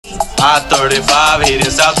I-35 heading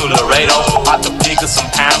south to Laredo. About to pick up some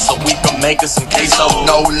pounds so we can make us some queso.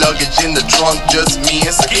 No luggage in the trunk, just me and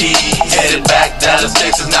some keys. Headed back Dallas,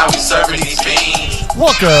 Texas, now we serving these fiends.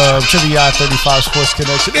 Welcome to the I-35 Sports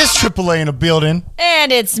Connection. It's AAA in the building.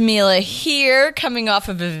 And it's Mila here, coming off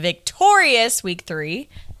of a victorious Week 3.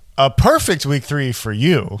 A perfect Week 3 for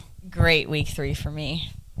you. Great Week 3 for me.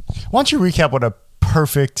 Why don't you recap what a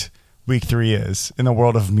perfect Week 3 is in the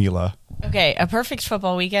world of Mila? Okay, a perfect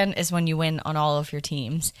football weekend is when you win on all of your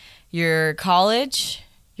teams. Your college,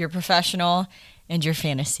 your professional, and your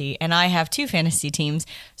fantasy. And I have 2 fantasy teams,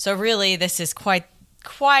 so really this is quite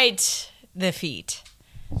the feat.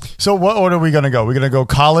 So what order are we going to go? We're going to go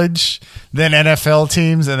college, then NFL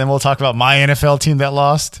teams, and then we'll talk about my NFL team that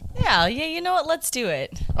lost? Yeah, you know what? Let's do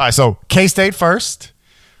it. All right, so K-State first,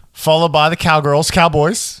 followed by the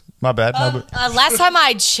Cowboys. My bad. Last time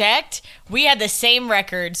I checked, we had the same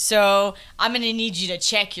record, so I'm going to need you to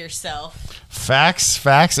check yourself.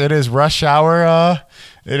 Facts. It is rush hour. Hour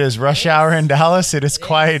in Dallas.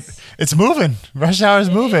 It's moving. Rush hour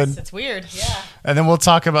is moving. It's weird, yeah. And then we'll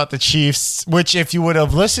talk about the Chiefs, which if you would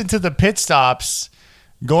have listened to the pit stops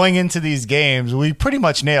going into these games, we pretty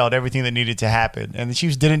much nailed everything that needed to happen. And the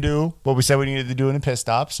Chiefs didn't do what we said we needed to do in the pit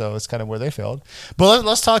stop, so it's kind of where they failed. But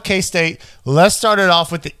let's talk K-State. Let's start it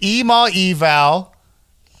off with the Eval.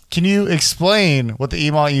 Can you explain what the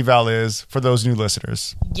Eval is for those new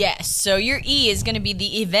listeners? Yes. So your E is going to be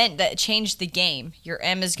the event that changed the game. Your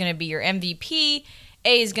M is going to be your MVP.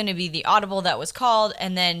 A is going to be the audible that was called.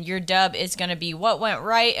 And then your dub is going to be what went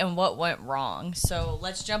right and what went wrong. So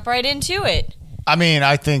let's jump right into it. I mean,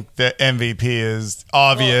 I think the MVP is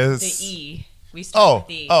obvious. Well, the E. We start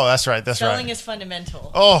with E. Oh, that's right. Spelling is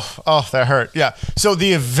fundamental. Oh, that hurt. Yeah. So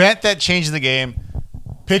the event that changed the game,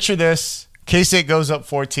 picture this. K-State goes up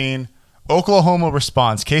 14. Oklahoma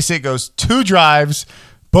responds. K-State goes 2 drives,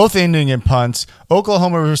 both ending in punts.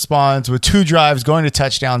 Oklahoma responds with 2 drives, going to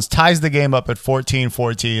touchdowns, ties the game up at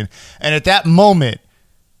 14-14. And at that moment,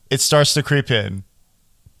 it starts to creep in.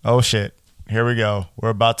 Oh, shit. Here we go. We're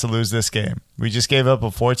about to lose this game. We just gave up a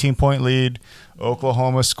 14-point lead.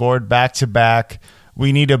 Oklahoma scored back-to-back.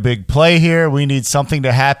 We need a big play here. We need something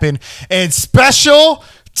to happen. And special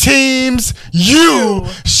teams U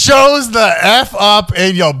shows the F up,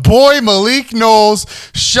 and your boy Malik Knowles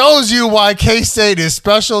shows you why K-State is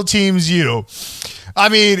special teams U. I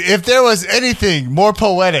mean, if there was anything more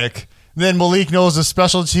poetic than Malik Knowles of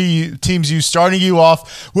special teams U starting you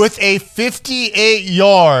off with a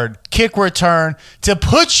 58-yard kick return to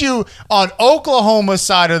put you on Oklahoma's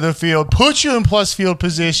side of the field, put you in plus field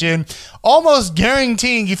position, almost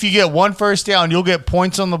guaranteeing if you get 1 first down, you'll get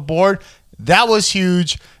points on the board. That was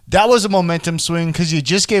huge. That was a momentum swing because you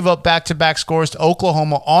just gave up back-to-back scores to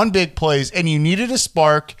Oklahoma on big plays, and you needed a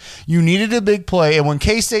spark. You needed a big play, and when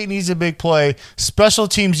K-State needs a big play, special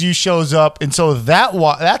teams U shows up, and so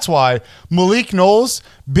that's why Malik Knowles,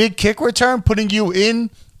 big kick return, putting you in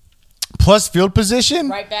plus field position,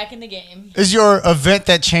 right back in the game, is your event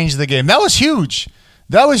that changed the game. That was huge.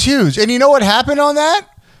 And you know what happened on that?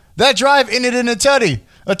 That drive ended in a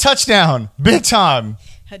touchdown, big time.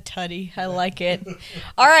 A tutty. I like it.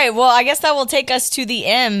 All right. Well, I guess that will take us to the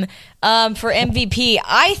M for MVP.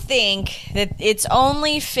 I think that it's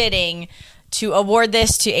only fitting to award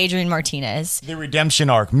this to Adrian Martinez. The redemption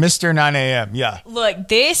arc, Mr. 9 a.m. Yeah. Look,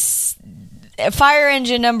 this fire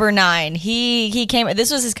engine number 9, he came. This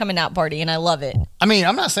was his coming out party, and I love it. I mean,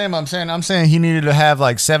 I'm saying he needed to have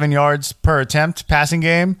like 7 yards per attempt passing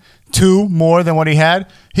game. 2 more than what he had.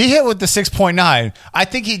 He hit with the 6.9. I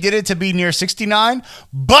think he did it to be near 69,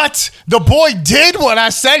 but the boy did what I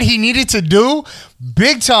said he needed to do.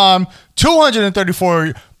 Big time,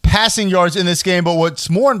 234 passing yards in this game, but what's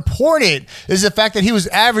more important is the fact that he was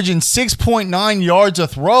averaging 6.9 yards a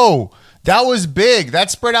throw. That was big. That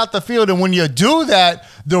spread out the field, and when you do that,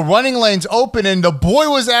 the running lane's open, and the boy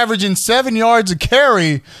was averaging 7 yards a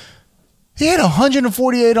carry. He had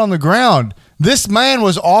 148 on the ground. This man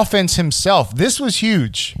was offense himself. This was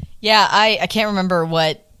huge. Yeah, I can't remember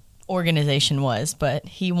what organization was, but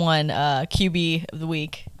he won QB of the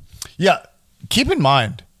week. Yeah, keep in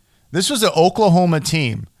mind, this was an Oklahoma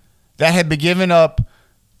team that had been giving up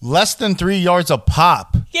less than 3 yards a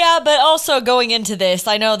pop. Yeah, but also going into this,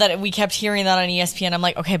 I know that we kept hearing that on ESPN. I'm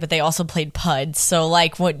like, okay, but they also played PUD. So,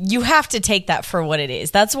 like, what you have to take that for what it is.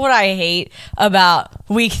 That's what I hate about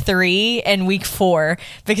week 3 and week 4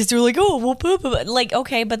 because they're like, oh, well, like,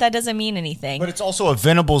 okay, but that doesn't mean anything. But it's also a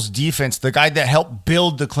Venables defense, the guy that helped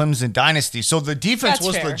build the Clemson dynasty. So the defense That's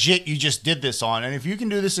was fair. legit. You just did this on. And if you can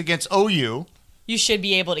do this against OU, you should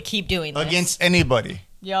be able to keep doing this. Against anybody.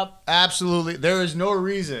 Yep. Absolutely. There is no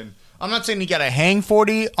reason I'm not saying you got to hang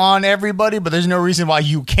 40 on everybody, but there's no reason why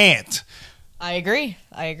you can't. I agree.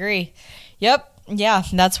 Yep. Yeah,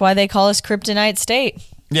 that's why they call us Kryptonite State.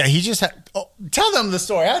 Yeah, he just had... Oh, tell them the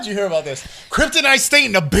story. How'd you hear about this? Kryptonite State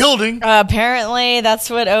in the building. Apparently, that's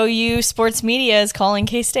what OU sports media is calling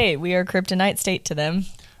K-State. We are Kryptonite State to them.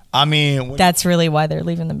 I mean... That's really why they're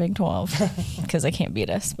leaving the Big 12. Because they can't beat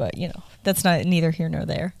us. But, that's not neither here nor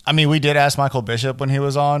there. I mean, we did ask Michael Bishop when he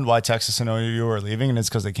was on why Texas and OU are leaving, and it's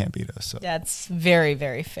because they can't beat us. So. That's very,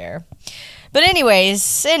 very fair. But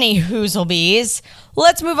anyways, any hoozlebees,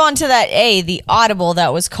 let's move on to that the audible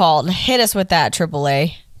that was called. Hit us with that,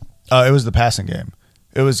 AAA. It was the passing game.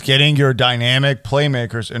 It was getting your dynamic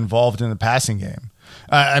playmakers involved in the passing game.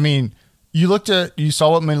 I mean, you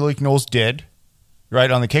saw what Malik Knowles did,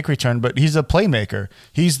 right, on the kick return, but he's a playmaker.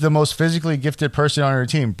 He's the most physically gifted person on your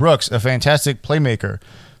team. Brooks, a fantastic playmaker.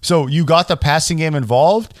 So you got the passing game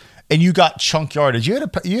involved, and you got chunk yardage. You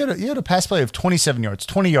had a pass play of 27 yards,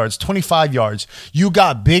 20 yards, 25 yards. You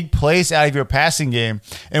got big plays out of your passing game,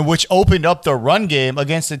 and which opened up the run game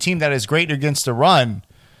against a team that is great against the run.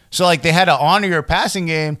 So, like, they had to honor your passing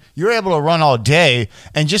game. You're able to run all day,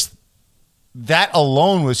 and just that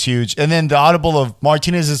alone was huge. And then the audible of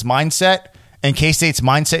Martinez's mindset and K-State's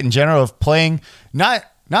mindset in general of playing not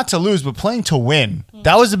to lose, but playing to win.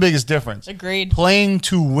 That was the biggest difference. Agreed. Playing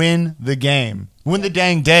to win the game. Win the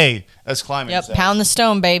dang day, as Kleiman said. Pound the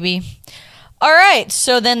stone, baby. All right,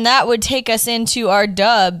 so then that would take us into our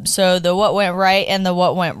dub. So the what went right and the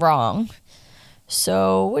what went wrong.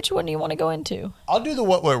 So which one do you want to go into? I'll do the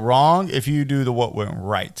what went wrong if you do the what went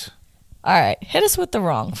right. All right, hit us with the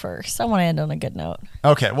wrong first. I want to end on a good note.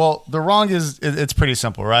 Okay, well, the wrong it's pretty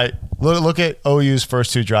simple, right? Look at OU's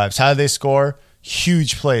first two drives. How did they score?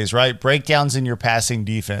 Huge plays, right? Breakdowns in your passing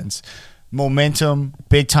defense. Momentum,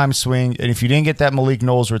 big time swing, and if you didn't get that Malik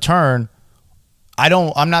Knowles return,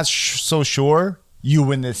 I'm not so sure you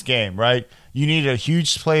win this game, right? You need a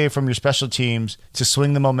huge play from your special teams to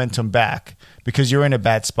swing the momentum back because you're in a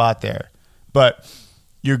bad spot there. But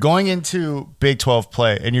you're going into Big 12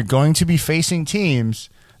 play, and you're going to be facing teams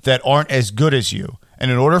that aren't as good as you. And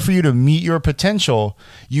in order for you to meet your potential,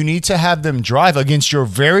 you need to have them drive against your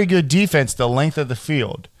very good defense the length of the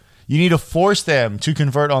field. You need to force them to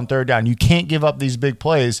convert on third down. You can't give up these big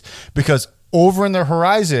plays because over in the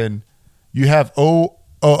horizon, you have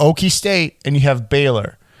Okie State and you have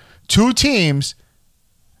Baylor. Two teams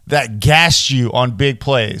that gassed you on big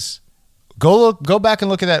plays. Go back and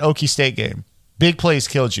look at that Okie State game. Big plays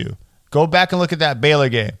killed you. Go back and look at that Baylor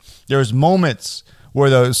game. There's moments where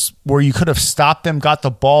you could have stopped them, got the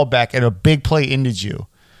ball back, and a big play ended you.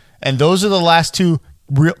 And those are the last two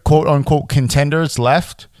real, quote-unquote contenders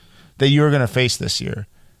left that you're going to face this year.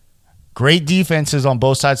 Great defenses on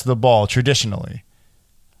both sides of the ball traditionally.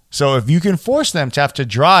 So if you can force them to have to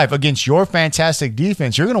drive against your fantastic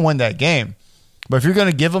defense, you're going to win that game. But if you're going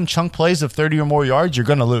to give them chunk plays of 30 or more yards, you're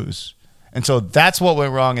going to lose. And so that's what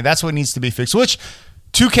went wrong, and that's what needs to be fixed, which,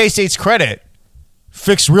 to K-State's credit,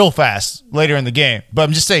 fixed real fast later in the game. But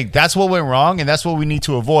I'm just saying that's what went wrong, and that's what we need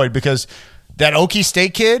to avoid because that Okie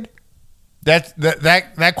State kid,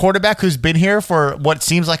 that quarterback who's been here for what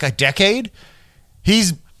seems like a decade,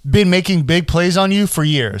 he's been making big plays on you for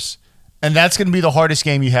years. And that's going to be the hardest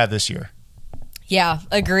game you have this year. Yeah,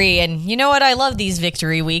 agree. And you know what? I love these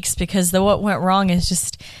victory weeks because the what went wrong is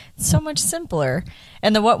just so much simpler.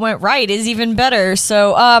 And the what went right is even better.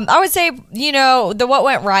 So I would say, the what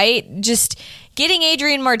went right, just getting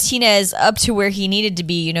Adrian Martinez up to where he needed to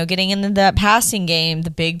be, getting into that passing game,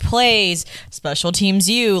 the big plays, special teams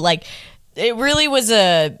it really was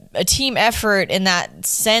a team effort in that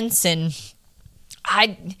sense. And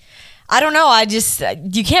I don't know.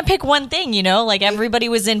 You can't pick one thing, everybody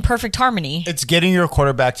was in perfect harmony. It's getting your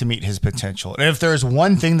quarterback to meet his potential. And if there's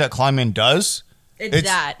one thing that Kleiman does, it's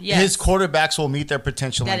that. Yes. His quarterbacks will meet their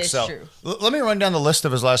potential that and excel. Is true. Let me run down the list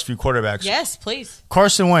of his last few quarterbacks. Yes, please.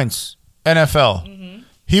 Carson Wentz, NFL. Mm-hmm.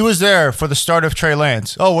 He was there for the start of Trey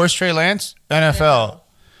Lance. Oh, where's Trey Lance? NFL.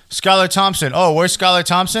 Skylar Thompson. Oh, where's Skylar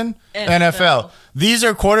Thompson? NFL. These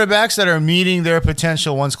are quarterbacks that are meeting their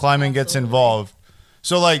potential once Kleiman gets involved.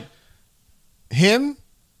 So, him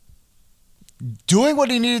doing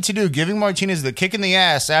what he needed to do, giving Martinez the kick in the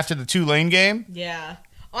ass after the Tulane game. Yeah.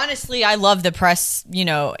 Honestly, I love the press,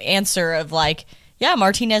 answer of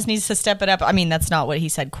Martinez needs to step it up. I mean, that's not what he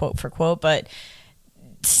said quote for quote, but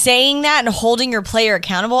saying that and holding your player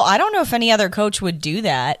accountable, I don't know if any other coach would do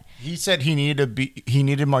that. He said he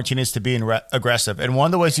needed Martinez to be aggressive. And one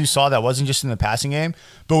of the ways you saw that wasn't just in the passing game,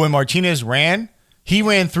 but when Martinez ran, he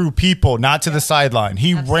ran through people, not to the sideline.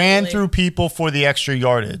 He ran through people for the extra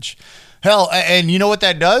yardage. Hell, and you know what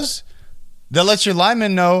that does? that lets your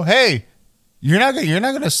lineman know, hey, you're not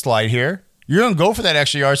going to slide here. You're going to go for that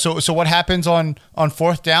extra yard. So what happens on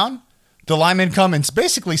fourth down? The linemen come and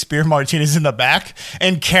basically spear Martinez in the back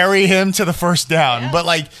and carry him to the first down. Yeah. But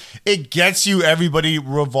like it gets you everybody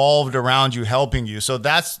revolved around you, helping you. So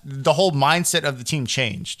that's the whole mindset of the team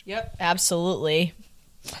changed. Yep, absolutely.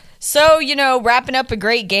 So, wrapping up a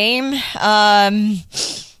great game. You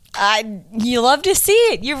love to see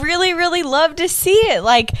it. You really, really love to see it.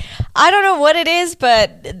 Like, I don't know what it is,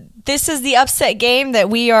 but this is the upset game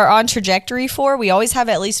that we are on trajectory for. We always have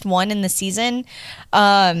at least one in the season.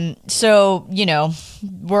 So,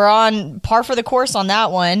 we're on par for the course on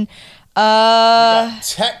that one. We got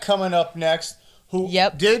Tech coming up next, who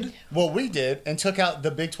did what we did and took out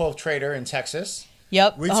the Big 12 traitor in Texas.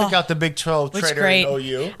 Yep. We took out the Big 12 traitor in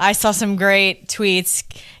OU. I saw some great tweets.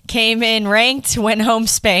 Came in ranked, went home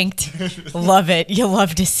spanked. Love it. You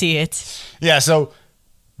love to see it. Yeah, so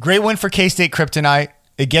great win for K-State Kryptonite.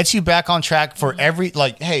 It gets you back on track for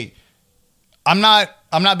hey, I'm not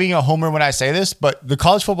being a homer when I say this, but the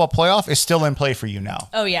college football playoff is still in play for you now.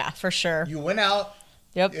 Oh, yeah, for sure. You win out.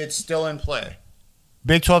 Yep. It's still in play.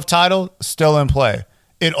 Big 12 title, still in play.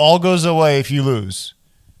 It all goes away if you lose.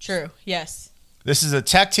 True, yes. This is a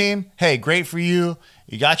Tech team. Hey, great for you.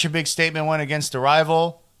 You got your big statement win against a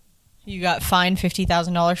rival. You got fined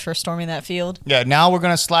 $50,000 for storming that field. Yeah, now we're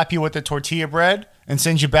going to slap you with the tortilla bread and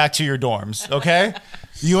send you back to your dorms, okay?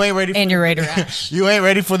 You ain't ready for you're ready to rash. You ain't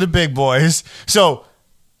ready for the big boys. So,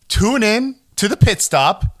 tune in to the pit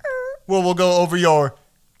stop where we'll go over your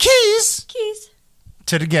keys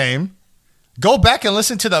to the game. Go back and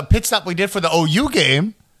listen to the pit stop we did for the OU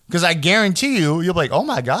game. Because I guarantee you'll be like, oh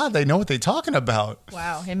my God, they know what they're talking about.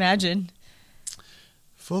 Wow, imagine.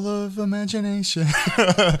 Full of imagination.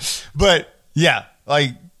 But yeah,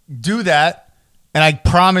 do that. And I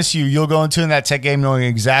promise you'll go into that Tech game knowing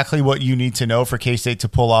exactly what you need to know for K-State to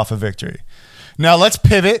pull off a victory. Now let's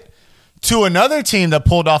pivot to another team that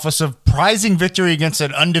pulled off a surprising victory against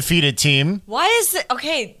an undefeated team. Why is it?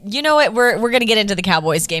 Okay, you know what? We're going to get into the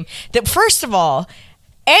Cowboys game. That first of all,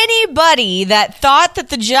 anybody that thought that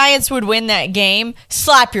the Giants would win that game,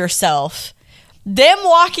 slap yourself. Them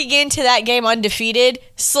walking into that game undefeated,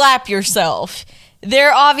 slap yourself.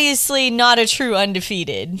 They're obviously not a true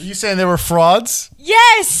undefeated. Are you saying they were frauds?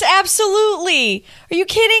 Yes, absolutely. Are you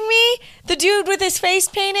kidding me? The dude with his face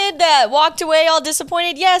painted that walked away all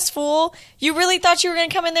disappointed? Yes, fool. You really thought you were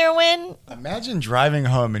going to come in there and win? Imagine driving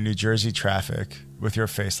home in New Jersey traffic with your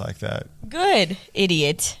face like that. Good,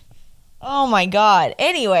 idiot. Oh my God.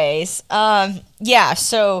 Anyways, yeah,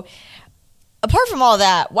 so apart from all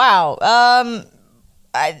that, wow.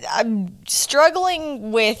 I'm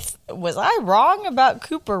struggling with, was I wrong about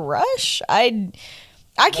Cooper Rush? I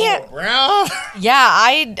can't. Yeah,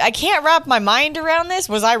 I can't wrap my mind around this.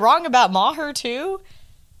 Was I wrong about Maher too?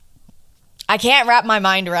 I can't wrap my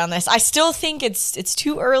mind around this. I still think it's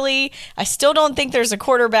too early. I still don't think there's a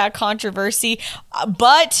quarterback controversy.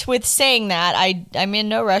 But with saying that, I'm in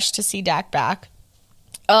no rush to see Dak back.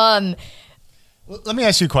 Let me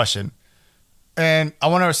ask you a question. And I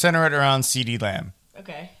want to center it around CeeDee Lamb.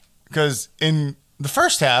 Okay. Because in the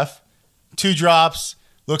first half, 2 drops,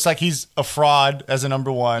 looks like he's a fraud as a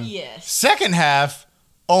number one. Yes. Second half,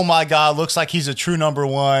 oh my God, looks like he's a true number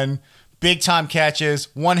one. Big time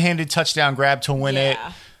catches, one-handed touchdown grab to win it.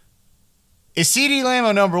 Is CeeDee Lamb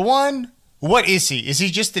a number one? What is he? Is he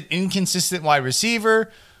just an inconsistent wide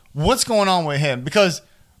receiver? What's going on with him? Because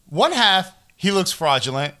one half, he looks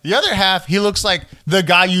fraudulent. The other half, he looks like the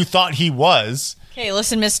guy you thought he was. Okay,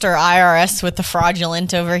 listen, Mr. IRS with the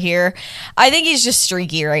fraudulent over here. I think he's just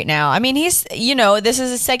streaky right now. I mean, he's, this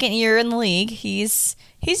is his second year in the league. He's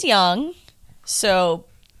young, so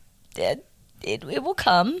it will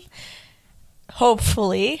come.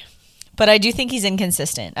 Hopefully. But I do think he's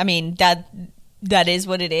inconsistent. I mean, that is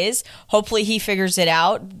what it is. Hopefully he figures it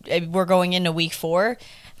out. We're going into week 4.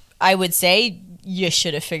 I would say you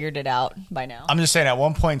should have figured it out by now. I'm just saying, at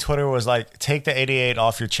one point, Twitter was like, take the 88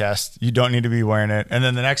 off your chest. You don't need to be wearing it. And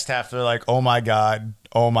then the next half, they're like, oh my God.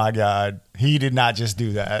 He did not just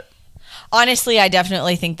do that. Honestly, I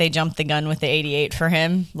definitely think they jumped the gun with the 88 for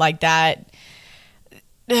him. Like that.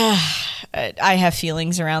 I have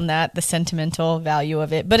feelings around that, the sentimental value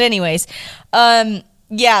of it. But anyways,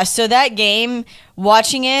 yeah, so that game,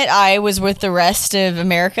 watching it, I was with the rest of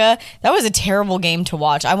America. That was a terrible game to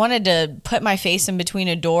watch. I wanted to put my face in between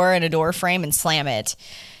a door and a door frame and slam it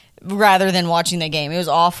rather than watching the game. It was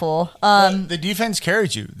awful. The defense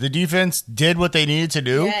carried you. The defense did what they needed to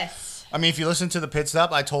do. Yes. I mean, if you listen to the pit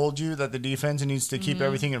stop, I told you that the defense needs to keep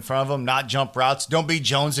everything in front of them, not jump routes. Don't be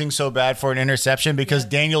jonesing so bad for an interception because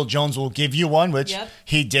Daniel Jones will give you one, which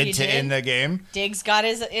he did to end the game. Diggs got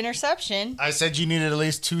his interception. I said you needed at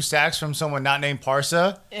least 2 sacks from someone not named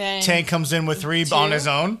Parsa. And Tank comes in with 3 on his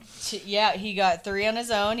own. Yeah, he got 3 on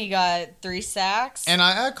his own. He got 3 sacks. And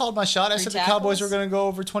I called my shot. I said tackles. The Cowboys were going to go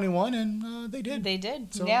over 21, and they did. They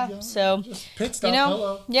did. So, So, just pit stop.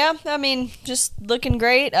 Hello. Yeah, I mean, just looking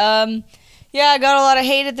great. I got a lot of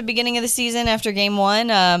hate at the beginning of the season after game 1.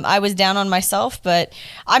 I was down on myself, but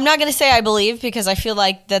I'm not going to say I believe because I feel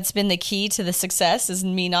like that's been the key to the success is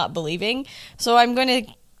me not believing. So I'm going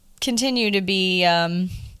to continue to be, I'm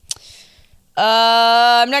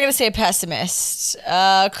not going to say a pessimist,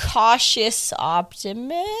 cautious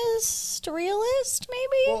optimist, realist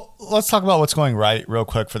maybe? Well, let's talk about what's going right real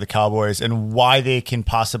quick for the Cowboys and why they can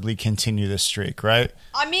possibly continue this streak, right?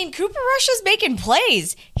 I mean, Cooper Rush is making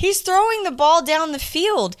plays. He's throwing the ball down the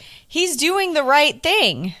field. He's doing the right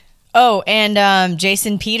thing. Oh, and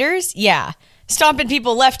Jason Peters? Yeah. Stomping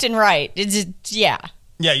people left and right. Yeah,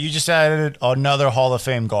 you just added another Hall of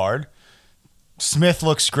Fame guard. Smith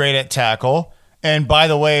looks great at tackle. And by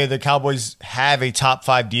the way, the Cowboys have a top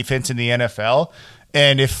 5 defense in the NFL.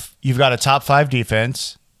 And if you've got a top 5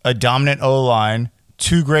 defense, a dominant O-line,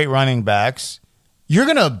 2 great running backs, you're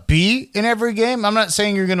going to be in every game. I'm not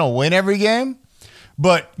saying you're going to win every game,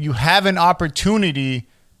 but you have an opportunity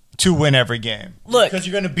to win every game. Look, because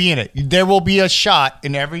you're going to be in it. There will be a shot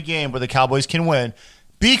in every game where the Cowboys can win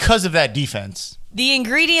because of that defense. The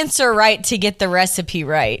ingredients are right to get the recipe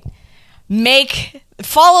right.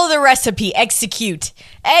 Follow the recipe, execute.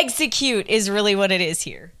 Execute is really what it is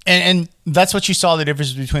here. And that's what you saw the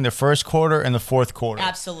difference between the first quarter and the fourth quarter.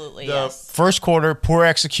 Absolutely, yes. First quarter, poor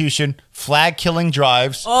execution, flag-killing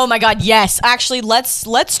drives. Oh, my God, yes. Actually,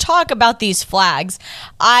 let's talk about these flags.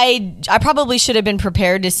 I probably should have been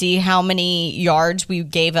prepared to see how many yards we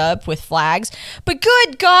gave up with flags. But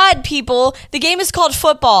good God, people, the game is called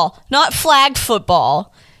football, not flag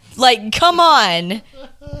football. Like, come on.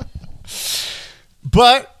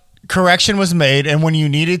 But correction was made, and when you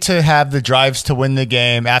needed to have the drives to win the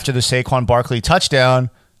game after the Saquon Barkley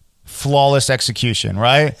touchdown, flawless execution,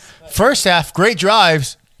 right? First half, great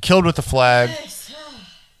drives, killed with the flag.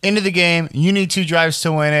 Into the game, you need 2 drives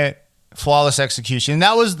to win it, flawless execution.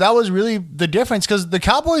 That was really the difference because the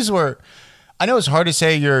Cowboys were, I know it's hard to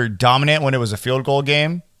say you're dominant when it was a field goal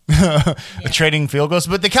game. Trading field goals,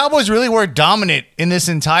 but the Cowboys really were dominant in this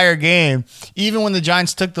entire game. Even when the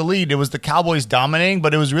Giants took the lead, it was the Cowboys dominating,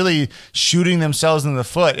 but it was really shooting themselves in the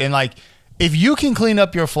foot. And like, if you can clean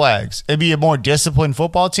up your flags and be a more disciplined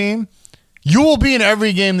football team, you will be in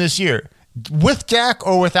every game this year, with Dak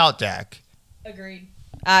or without Dak. Agreed.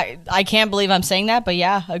 I can't believe I'm saying that, but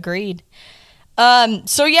yeah, agreed.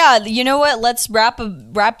 So yeah, you know what? Let's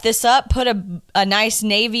wrap this up. Put a nice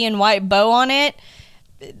navy and white bow on it.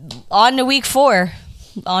 On to week 4.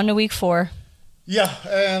 Yeah,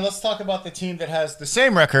 and let's talk about the team that has the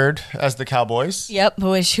same record as the Cowboys. Yep,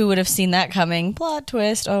 who would have seen that coming? Plot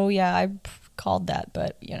twist. Oh, yeah, I called that,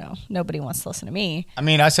 but, nobody wants to listen to me. I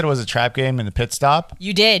mean, I said it was a trap game in the pit stop.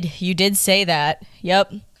 You did say that.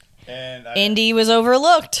 Yep. And Indy was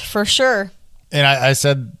overlooked, for sure. And I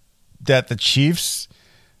said that the Chiefs,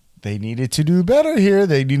 they needed to do better here.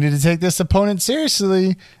 They needed to take this opponent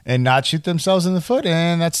seriously and not shoot themselves in the foot.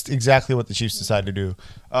 And that's exactly what the Chiefs decided to do.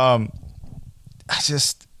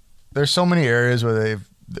 There's so many areas where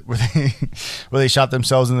they shot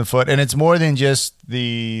themselves in the foot. And it's more than just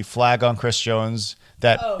the flag on Chris Jones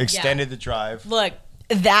that extended the drive. Look,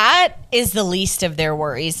 that is the least of their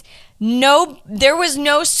worries. No, there was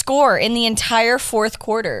no score in the entire fourth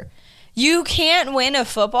quarter. You can't win a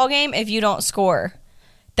football game if you don't score.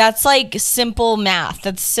 That's like simple math.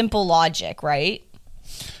 That's simple logic, right?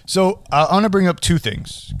 So I want to bring up 2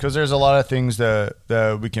 things because there's a lot of things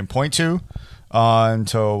that we can point to on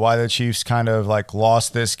to why the Chiefs kind of like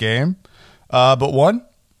lost this game. But one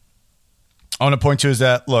I want to point to is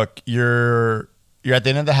that, look, you're at the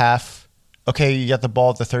end of the half. Okay, you got the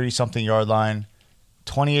ball at the 30-something yard line,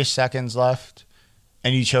 20-ish seconds left,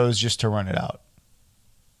 and you chose just to run it out.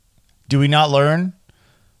 Do we not learn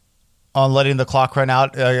on letting the clock run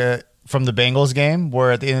out from the Bengals game,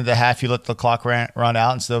 where at the end of the half you let the clock run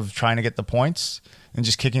out instead of trying to get the points and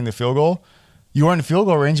just kicking the field goal? You were in field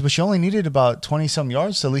goal range, but you only needed about 20-some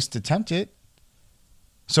yards to at least attempt it.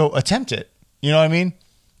 So attempt it. You know what I mean?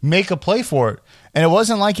 Make a play for it. And it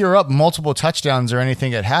wasn't like you were up multiple touchdowns or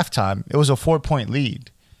anything at halftime. It was a 4-point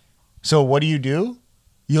lead. So what do?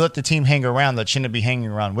 You let the team hang around that shouldn't be hanging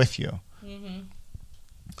around with you. Mm-hmm.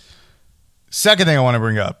 Second thing I want to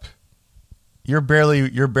bring up. you're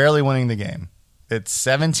barely winning the game. It's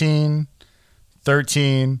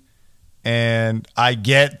 17-13, and I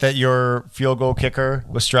get that your field goal kicker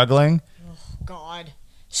was struggling. Oh, God.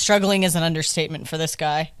 Struggling is an understatement for this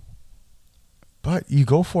guy. But you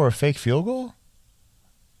go for a fake field goal?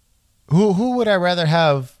 Who would I rather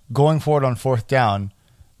have going for it on fourth down?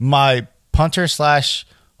 My punter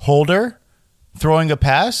 / holder throwing a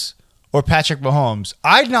pass, or Patrick Mahomes?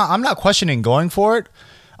 I'm not questioning going for it.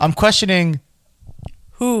 I'm questioning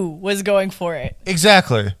who was going for it.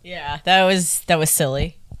 Exactly. Yeah, that was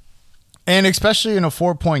silly. And especially in a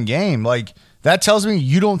 4-point game, like that tells me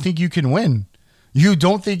you don't think you can win. You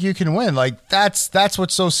don't think you can win. Like that's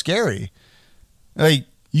what's so scary. Like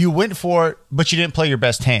you went for it, but you didn't play your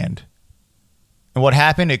best hand. And what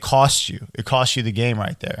happened? It cost you. It cost you the game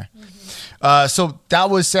right there. Mm-hmm. So that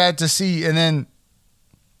was sad to see. And then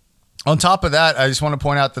on top of that, I just want to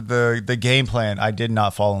point out that the game plan I did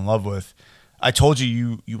not fall in love with. I told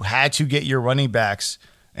you had to get your running backs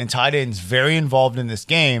and tight ends very involved in this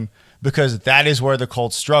game because that is where the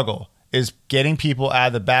Colts struggle, is getting people out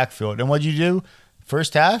of the backfield. And what you do?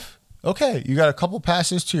 First half, okay, you got a couple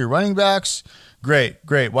passes to your running backs.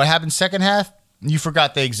 Great. What happened second half? You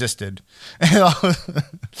forgot they existed. And I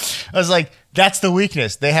was like, that's the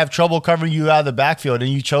weakness. They have trouble covering you out of the backfield,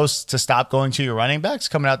 and you chose to stop going to your running backs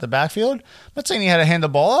coming out the backfield. I'm not saying you had to hand the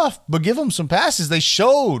ball off, but give them some passes. They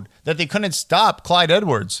showed that they couldn't stop Clyde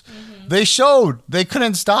Edwards. Mm-hmm. They showed they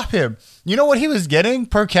couldn't stop him. You know what he was getting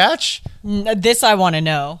per catch? This I want to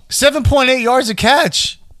know. 7.8 yards a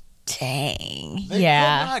catch. Dang. They could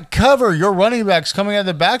not cover your running backs coming out of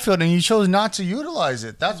the backfield, and you chose not to utilize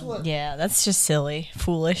it. That's what. Yeah, that's just silly,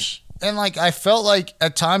 foolish. And like I felt like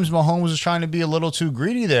at times Mahomes was trying to be a little too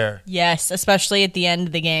greedy there. Yes, especially at the end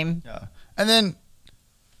of the game. Yeah. And then,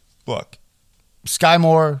 look, Sky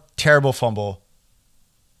Moore, terrible fumble.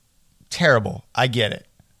 Terrible. I get it.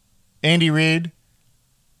 Andy Reid,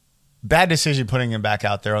 bad decision putting him back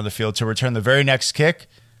out there on the field to return the very next kick,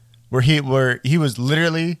 where he was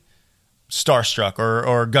literally starstruck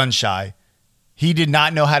or gun shy. He did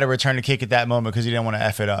not know how to return a kick at that moment because he didn't want to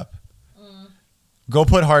F it up. Go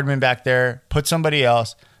put Hardman back there, put somebody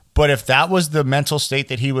else. But if that was the mental state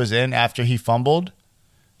that he was in after he fumbled,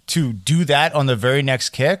 to do that on the very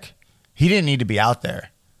next kick, he didn't need to be out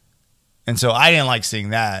there. And so I didn't like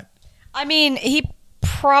seeing that. I mean, he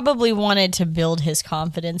probably wanted to build his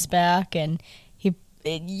confidence back, and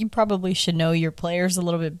you probably should know your players a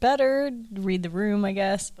little bit better, read the room, I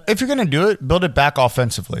guess. But. If you're going to do it, build it back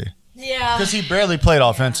offensively. Yeah. Because he barely played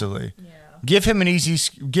offensively. Yeah. Give him an easy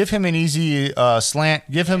slant. Give him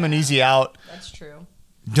an easy out. That's true.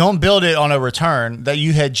 Don't build it on a return that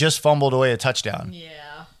you had just fumbled away a touchdown.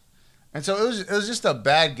 Yeah. And so it was just a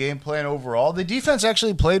bad game plan overall. The defense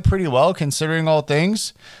actually played pretty well considering all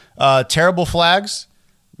things. Terrible flags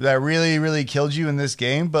that really, really killed you in this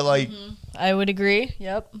game. But like, I would agree.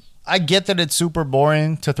 Yep. I get that it's super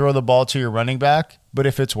boring to throw the ball to your running back, but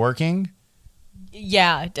if it's working,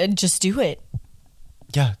 yeah, just do it.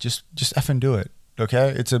 Yeah, just effing do it. Okay,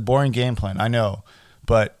 it's a boring game plan, I know,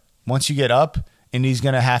 but once you get up, Indy's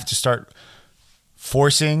gonna have to start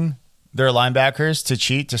forcing their linebackers to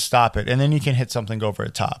cheat to stop it, and then you can hit something over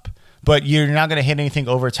the top. But you're not gonna hit anything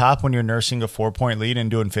over top when you're nursing a 4-point lead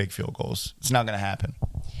and doing fake field goals. It's not gonna happen.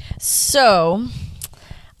 So,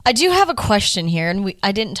 I do have a question here, and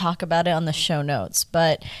I didn't talk about it on the show notes,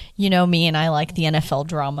 but you know me, and I like the NFL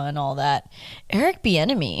drama and all that. Eric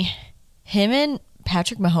Bieniemy, him and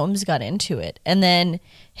Patrick Mahomes got into it, and then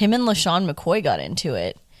him and LaShawn McCoy got into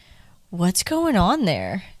it. What's going on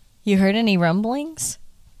there? You heard any rumblings?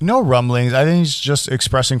 No rumblings. I think he's just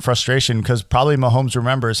expressing frustration because probably Mahomes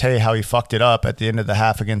remembers, hey, how he fucked it up at the end of the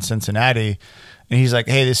half against Cincinnati. And he's like,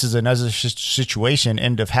 hey, this is another situation,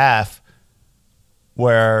 end of half,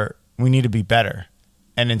 where we need to be better.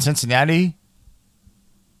 And in Cincinnati,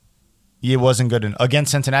 it wasn't good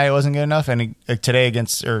against Cincinnati. It wasn't good enough, and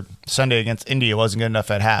Sunday against Indy, it wasn't good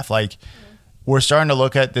enough at half. Like we're starting to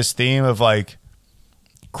look at this theme of like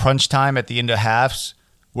crunch time at the end of halves,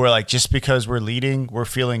 where like just because we're leading, we're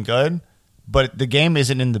feeling good, but the game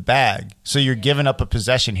isn't in the bag, so you're giving up a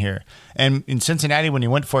possession here. And in Cincinnati, when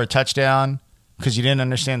you went for a touchdown because you didn't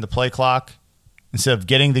understand the play clock, instead of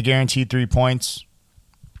getting the guaranteed 3 points,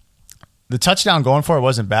 the touchdown going for it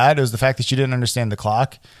wasn't bad. It was the fact that you didn't understand the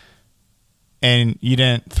clock. And you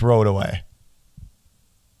didn't throw it away.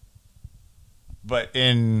 But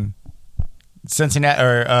in Cincinnati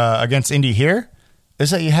or against Indy here,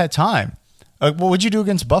 is that you had time. What would you do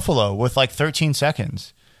against Buffalo with like 13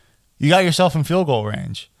 seconds? You got yourself in field goal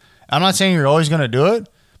range. I'm not saying you're always going to do it,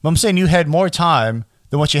 but I'm saying you had more time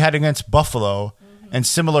than what you had against Buffalo, and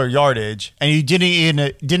similar yardage, and you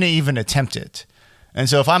didn't even attempt it. And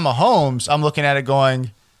so if I'm Mahomes, I'm looking at it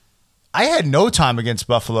going, I had no time against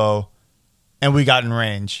Buffalo, and we got in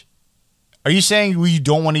range. Are you saying we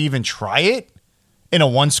don't want to even try it in a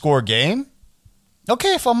one-score game?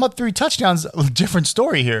 Okay, if I'm up 3 touchdowns, a different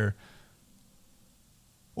story here.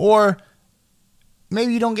 Or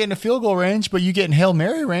maybe you don't get in a field goal range, but you get in Hail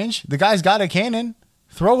Mary range. The guy's got a cannon.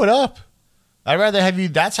 Throw it up. I'd rather have you.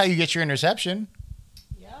 That's how you get your interception.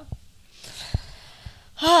 Yeah.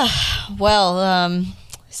 Well,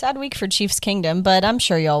 sad week for Chiefs Kingdom, but I'm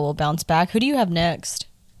sure y'all will bounce back. Who do you have next?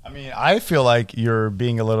 I mean, I feel like you're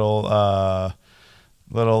being a little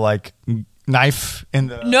like knife in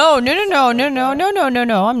the. No.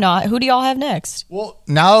 I'm not. Who do y'all have next? Well,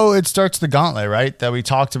 now it starts the gauntlet, right? That we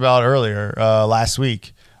talked about earlier last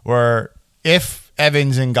week, where if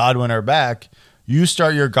Evans and Godwin are back, you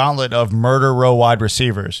start your gauntlet of murder row wide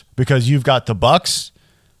receivers because you've got the Bucks,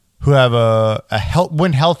 who have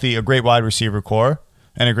when healthy, a great wide receiver core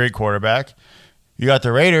and a great quarterback. You got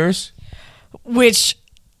the Raiders, which.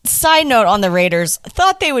 Side note on the Raiders,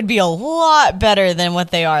 thought they would be a lot better than what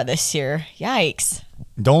they are this year. Yikes.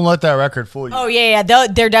 Don't let that record fool you. Oh, yeah.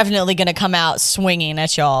 They're definitely going to come out swinging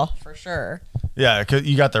at y'all, for sure. Yeah, because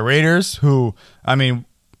you got the Raiders, who, I mean,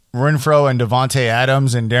 Renfro and Devontae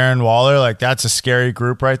Adams and Darren Waller, like that's a scary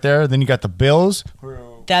group right there. Then you got the Bills.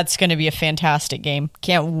 That's going to be a fantastic game.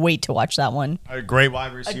 Can't wait to watch that one. A great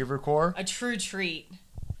wide receiver core. A true treat.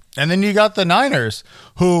 And then you got the Niners,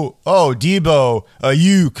 who, Debo,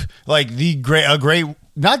 Ayuk, like a great,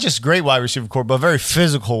 not just great wide receiver core, but a very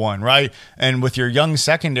physical one, right? And with your young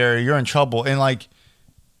secondary, you're in trouble. And like,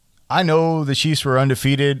 I know the Chiefs were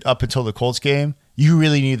undefeated up until the Colts game. You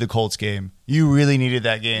really need the Colts game. You really needed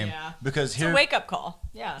that game. Yeah. Because it's a wake-up call.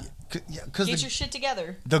 Yeah. Get your shit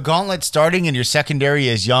together. The gauntlet starting and your secondary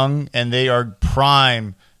is young, and they are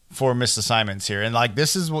prime for missed assignments here. And like,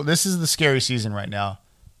 this is the scary season right now.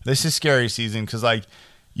 This is scary season because like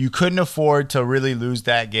you couldn't afford to really lose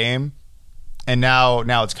that game, and now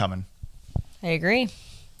it's coming. I agree.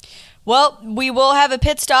 Well, we will have a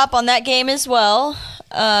pit stop on that game as well.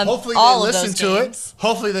 Hopefully they listen to it.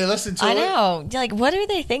 Hopefully they listen to it. I know. Like, what are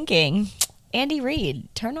they thinking? Andy Reid,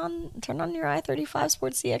 turn on your I-35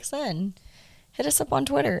 Sports CXN. Hit us up on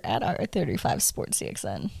Twitter at I-35 Sports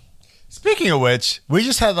CXN. Speaking of which, we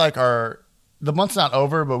just had like the month's not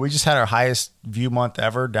over, but we just had our highest view month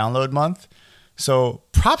ever, download month. So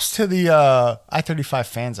props to the I-35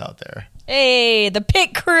 fans out there. Hey, the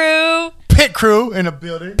pit crew. Pit crew in a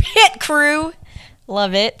building. Pit crew.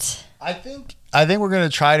 Love it. I think we're going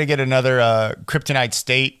to try to get another Kryptonite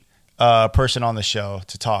State person on the show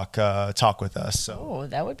to talk with us. So. Oh,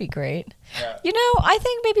 that would be great. Yeah. You know, I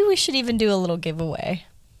think maybe we should even do a little giveaway.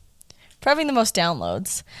 For having the most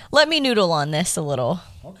downloads. Let me noodle on this a little.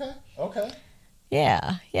 Okay.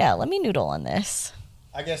 Yeah, let me noodle on this.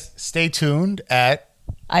 I guess stay tuned at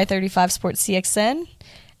I-35 Sports CXN,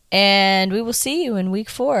 and we will see you in week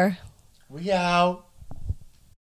 4. We out.